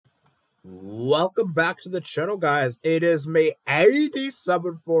Welcome back to the channel, guys. It is May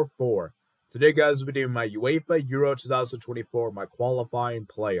 8744. Today, guys, we're doing my UEFA Euro 2024, my qualifying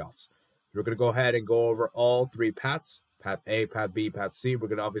playoffs. We're going to go ahead and go over all three paths, Path A, Path B, Path C. We're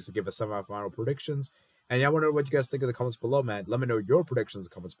going to obviously give a semi-final predictions. And yeah, I want to know what you guys think in the comments below, man. Let me know your predictions in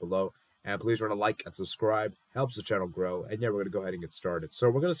the comments below. And please remember to like and subscribe. Helps the channel grow. And yeah, we're going to go ahead and get started. So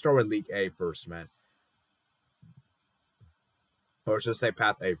we're going to start with League A first, man. Or should I say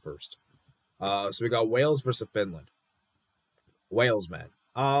Path A first. So we got Wales versus Finland. Wales, man.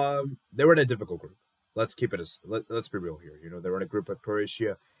 They were in a difficult group. Let's keep it as let's be real here. You know, they were in a group with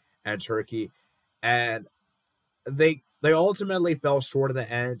Croatia and Turkey, and they ultimately fell short in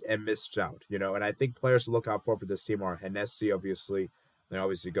the end and missed out. You know, and I think players to look out for this team are Hennessy, obviously. They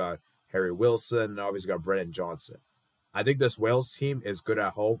obviously got Harry Wilson, and obviously got Brennan Johnson. I think this Wales team is good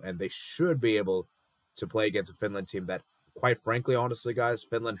at home, and they should be able to play against a Finland team that, quite frankly, honestly, guys,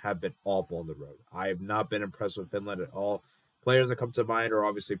 Finland have been awful on the road. I have not been impressed with Finland at all. Players that come to mind are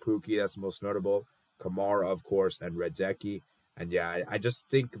obviously Pukki, that's the most notable, Kamara, of course, and Redecki. And yeah, I just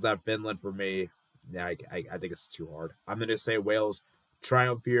think that Finland, for me, yeah, I think it's too hard. I'm going to say Wales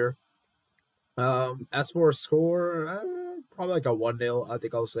triumph here. As for a score, probably like a 1-0, I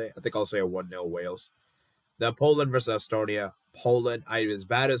think I'll say a 1-0 Wales. Then Poland versus Estonia. Poland, as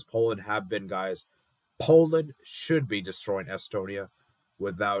bad as Poland have been, guys, Poland should be destroying Estonia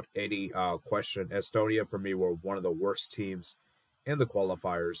without any question. Estonia, for me, were one of the worst teams in the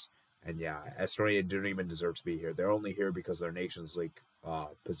qualifiers. And yeah, Estonia didn't even deserve to be here. They're only here because of their Nations League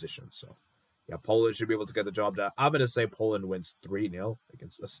position. So yeah, Poland should be able to get the job done. I'm going to say Poland wins 3-0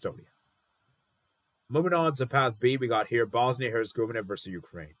 against Estonia. Moving on to Path B, we got here Bosnia-Herzegovina versus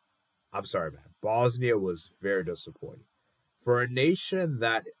Ukraine. I'm sorry, man. Bosnia was very disappointing. For a nation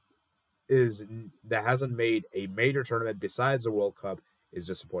that hasn't made a major tournament besides the World Cup is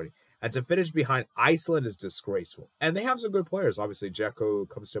disappointing. And to finish behind Iceland is disgraceful. And they have some good players. Obviously, Dzeko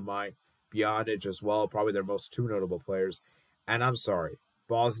comes to mind. Pjanic as well, probably their most two notable players. And I'm sorry,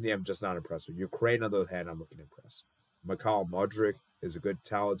 Bosnia, I'm just not impressed with. Ukraine, on the other hand, I'm looking impressed. Mikhail Modric is a good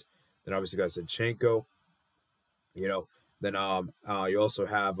talent. Then obviously got Zinchenko. You know, then you also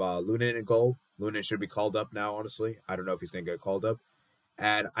have Lunin in goal. Lunin should be called up now, honestly. I don't know if he's going to get called up.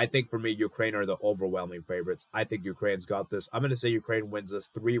 And I think for me, Ukraine are the overwhelming favorites. I think Ukraine's got this. I'm going to say Ukraine wins this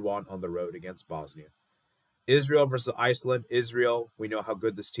 3-1 on the road against Bosnia. Israel versus Iceland. Israel, we know how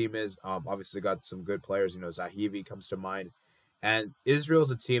good this team is. Obviously got some good players. You know, Zahivi comes to mind. And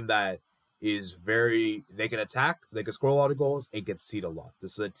Israel's a team that is they can attack, they can score a lot of goals, and concede a lot.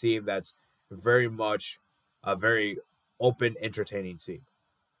 This is a team that's very much a very open, entertaining team.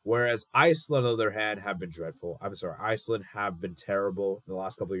 Whereas Iceland, on the other hand, have been dreadful. I'm sorry, Iceland have been terrible in the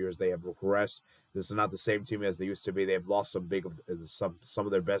last couple of years. They have regressed. This is not the same team as they used to be. They've lost some of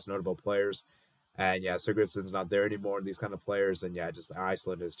their best notable players. And yeah, Sigurdsson's not there anymore, and these kind of players. And yeah, just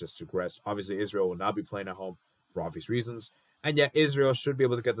Iceland is just regressed. Obviously, Israel will not be playing at home for obvious reasons. And yeah, Israel should be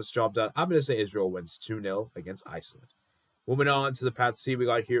able to get this job done. I'm going to say Israel wins 2-0 against Iceland. Moving on to the Path C we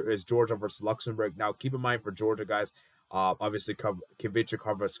got here is Georgia versus Luxembourg. Now, keep in mind for Georgia, guys, obviously, Kvicha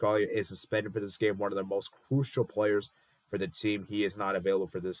Kvaratskhelia is suspended for this game, one of the most crucial players for the team. He is not available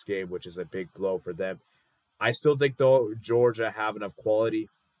for this game, which is a big blow for them. I still think, though, Georgia have enough quality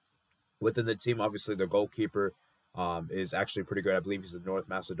within the team. Obviously, the goalkeeper is actually pretty good. I believe he's the North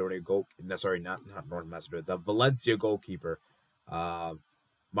Macedonia not North Macedonia, the Valencia goalkeeper,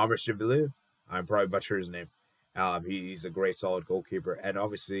 Mamrashvili. I'm probably butchering his name. He's a great, solid goalkeeper, and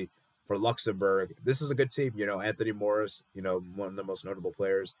obviously, for Luxembourg, this is a good team. You know, Anthony Morris, you know, one of the most notable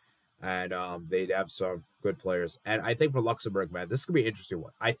players. And they have some good players. And I think for Luxembourg, man, this could be an interesting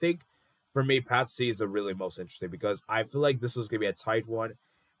one. I think, for me, Path C is the really most interesting because I feel like this is going to be a tight one.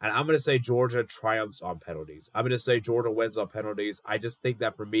 And I'm going to say Georgia triumphs on penalties. I'm going to say Georgia wins on penalties. I just think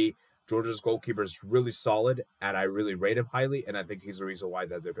that, for me, Georgia's goalkeeper is really solid, and I really rate him highly. And I think he's the reason why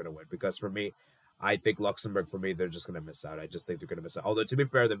that they're going to win. Because, for me, I think Luxembourg, for me, they're just going to miss out. I just think they're going to miss out. Although, to be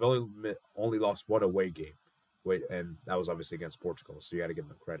fair, they've only lost one away game. And that was obviously against Portugal, so you got to give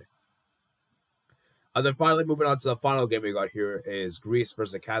them credit. And then finally, moving on to the final game we got here is Greece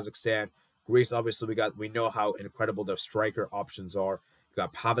versus Kazakhstan. Greece, obviously, we know how incredible their striker options are. You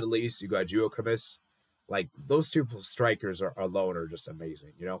got Pavlidis, you got Giacomis. Like, those two strikers alone are just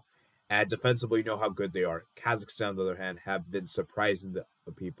amazing, you know? And defensively, you know how good they are. Kazakhstan, on the other hand, have been surprising the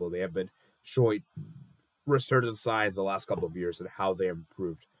people. They have been showing resurgent signs the last couple of years and how they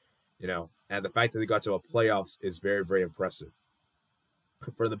improved, you know. And the fact that they got to a playoffs is very, very impressive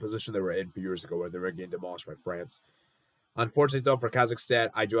for the position they were in a few years ago, where they were getting demolished by France. Unfortunately, though, for Kazakhstan,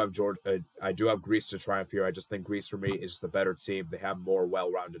 I do have Greece to triumph here. I just think Greece for me is just a better team. They have more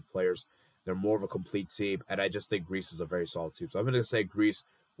well-rounded players. They're more of a complete team, and I just think Greece is a very solid team. So I'm going to say Greece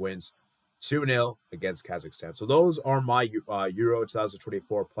wins 2-0 against Kazakhstan. So those are my Euro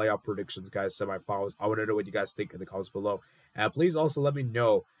 2024 playoff predictions, guys, semifinals. I want to know what you guys think in the comments below. And please also let me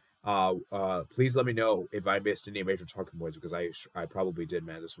know please let me know if I missed any major talking points, because I probably did,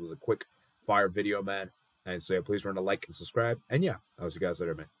 man. This was a quick fire video, man. And so yeah, please remember to like and subscribe. And yeah, I'll see you guys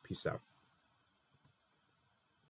later, man. Peace out.